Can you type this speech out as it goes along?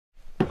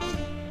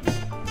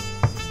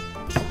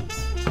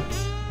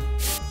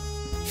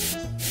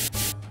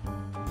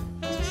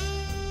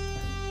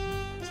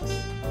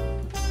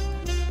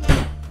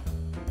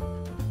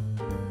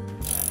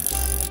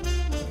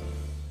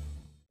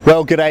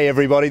Well, g'day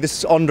everybody, this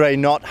is Andre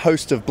Knott,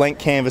 host of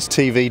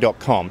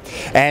BlankCanvasTV.com,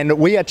 and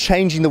we are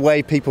changing the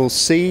way people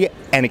see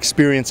and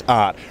experience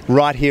art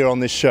right here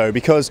on this show,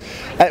 because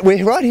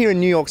we're right here in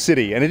New York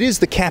City, and it is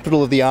the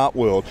capital of the art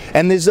world,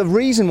 and there's a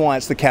reason why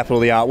it's the capital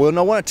of the art world, and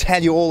I want to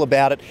tell you all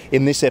about it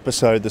in this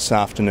episode this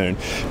afternoon,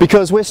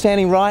 because we're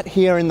standing right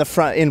here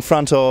in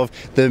front of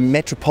the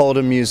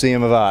Metropolitan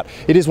Museum of Art.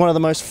 It is one of the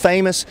most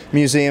famous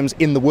museums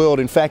in the world.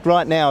 In fact,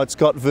 right now it's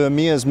got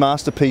Vermeer's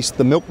masterpiece,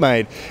 The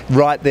Milkmaid,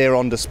 right there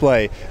on display.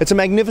 It's a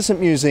magnificent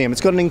museum. It's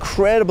got an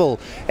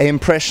incredible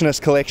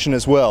impressionist collection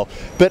as well.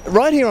 But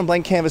right here on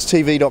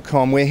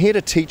BlankCanvasTV.com, we're here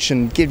to teach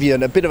and give you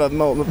a bit of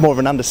more of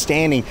an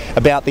understanding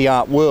about the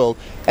art world,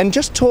 and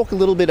just talk a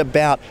little bit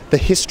about the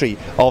history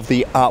of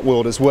the art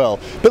world as well.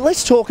 But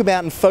let's talk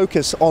about and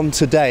focus on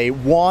today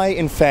why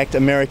in fact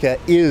America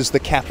is the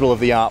capital of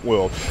the art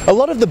world. A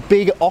lot of the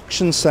big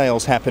auction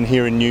sales happen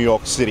here in New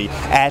York City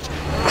at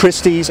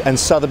Christie's and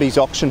Sotheby's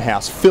auction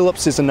house.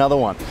 Phillips is another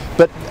one.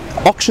 But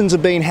auctions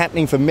have been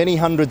happening for many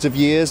hundreds of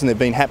years, and they've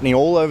been happening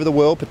all over the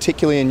world,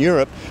 particularly in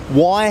Europe.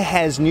 Why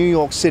has New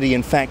York City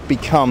in fact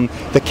become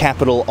the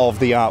capital of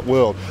the art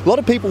world? A lot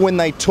of people, when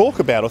they talk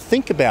about or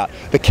think about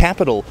the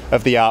capital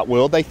of the art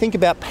world, they think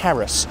about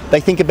Paris, they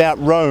think about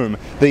Rome,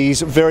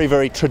 these very,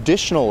 very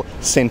traditional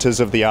centres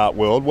of the art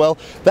world. Well,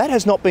 that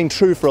has not been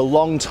true for a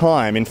long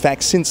time, in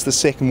fact since the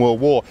Second World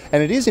War,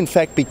 and it is in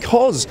fact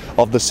because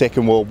of the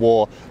Second World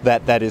War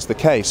that that is the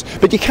case.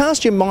 But you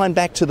cast your mind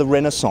back to the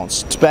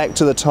Renaissance, back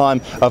to the time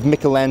of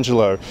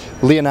Michelangelo,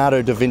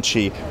 Leonardo da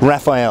Vinci,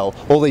 Raphael,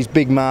 all these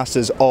big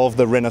masters of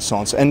the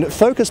Renaissance, and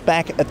focus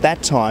back at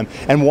that time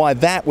and why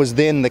that was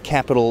then the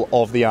capital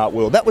of the art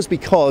world. That was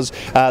because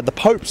the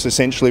popes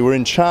essentially were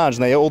in charge,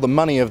 and they all the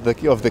money of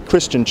the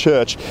Christian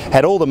church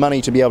had all the money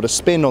to be able to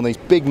spend on these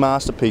big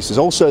masterpieces.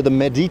 Also the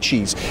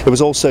Medicis, it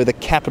was also the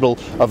capital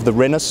of the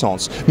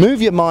Renaissance.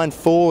 Move your mind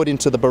forward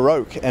into the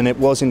Baroque, and it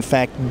was in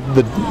fact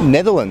the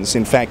Netherlands,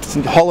 in fact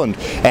Holland,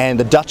 and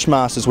the Dutch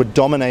masters were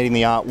dominating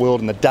the art world,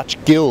 and the Dutch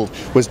Guild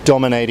was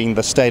dominating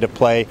the state of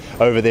play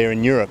over there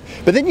in Europe.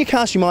 But then you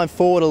cast your mind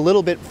forward a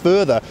little bit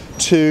further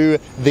to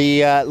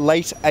the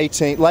late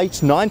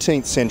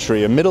 19th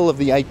century, middle of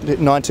the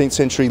 19th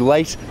century,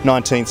 late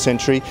 19th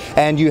century,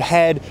 and you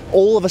had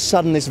all of a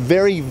sudden this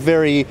very,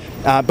 very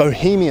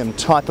bohemian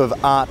type of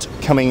art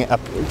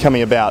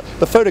coming about.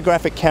 The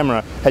photographic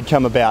camera had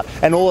come about,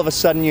 and all of a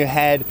sudden you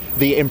had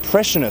the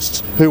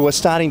Impressionists who were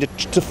starting to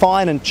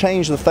define and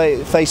change the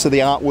face of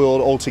the art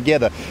world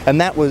altogether,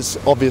 and that was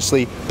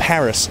obviously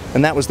Paris,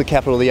 and that was the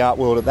capital of the art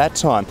world at that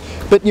time.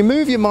 But you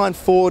move your mind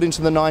forward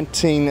into the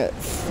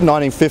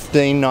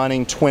 1915,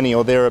 1920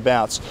 or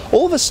thereabouts.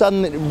 All of a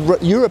sudden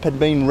Europe had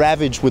been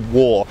ravaged with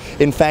war.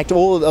 In fact, a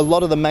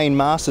lot of the main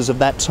masters of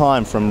that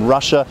time, from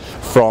Russia,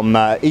 from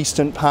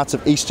eastern parts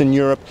of Eastern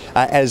Europe,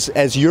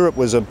 as Europe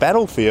was a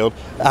battlefield,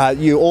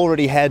 you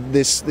already had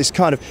this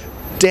kind of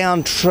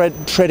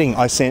treading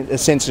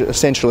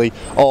essentially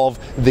of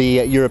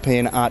the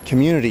European art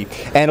community,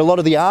 and a lot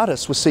of the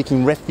artists were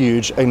seeking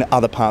refuge in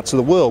other parts of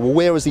the world. Well,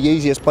 where was the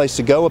easiest place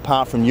to go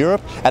apart from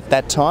Europe at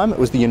that time? It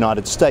was the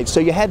United States. So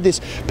you had this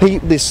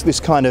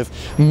kind of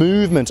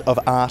movement of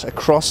art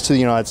across to the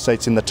United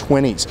States in the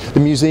 20s.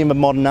 The Museum of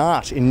Modern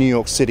Art in New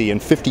York City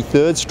and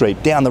 53rd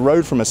Street, down the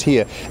road from us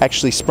here,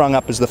 actually sprung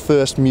up as the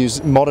first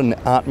modern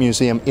art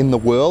museum in the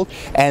world.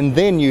 And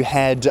then you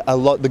had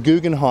the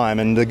Guggenheim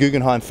and the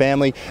Guggenheim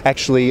family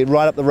actually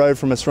right up the road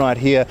from us right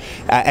here,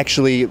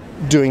 actually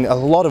doing a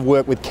lot of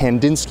work with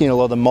Kandinsky and a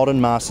lot of the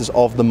modern masters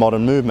of the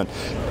modern movement.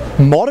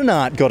 Modern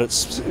art got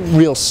its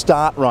real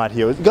start right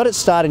here. It got its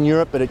start in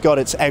Europe, but it got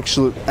its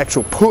actual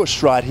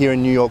push right here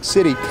in New York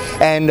City.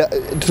 And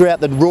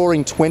throughout the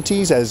Roaring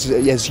 20s,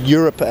 as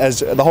Europe, as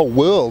the whole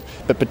world,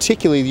 but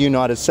particularly the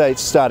United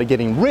States, started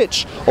getting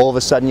rich, all of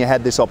a sudden you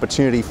had this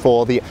opportunity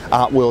for the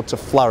art world to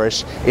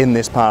flourish in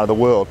this part of the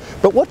world.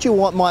 But what you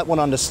might want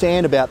to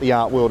understand about the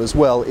art world as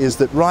well is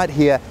that right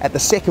here at the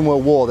Second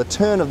World War, the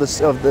turn of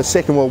the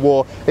Second World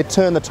War, it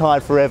turned the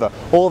tide forever.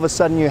 All of a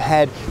sudden you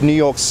had New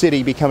York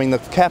City becoming the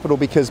capital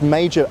because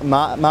major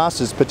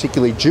masters,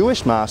 particularly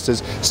Jewish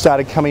masters,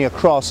 started coming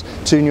across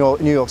to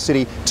New York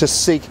City to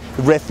seek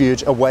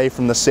refuge away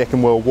from the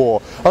Second World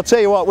War. I'll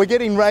tell you what, we're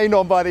getting rained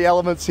on by the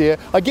elements here.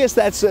 I guess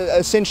that's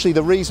essentially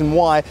the reason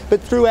why,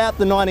 but throughout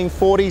the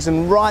 1940s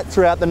and right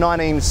throughout the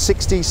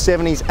 1960s,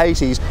 70s,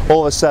 80s,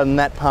 all of a sudden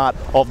that part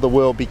of the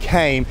world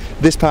became,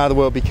 this part of the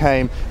world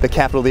became the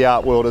capital of the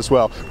art world as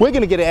well. We're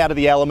going to get out of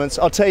the elements.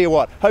 I'll tell you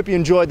what, hope you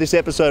enjoyed this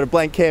episode of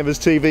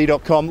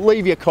BlankCanvasTV.com.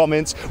 Leave your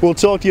comments. We'll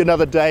talk to you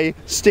another day.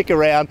 Stick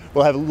around.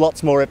 We'll have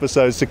lots more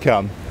episodes to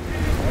come.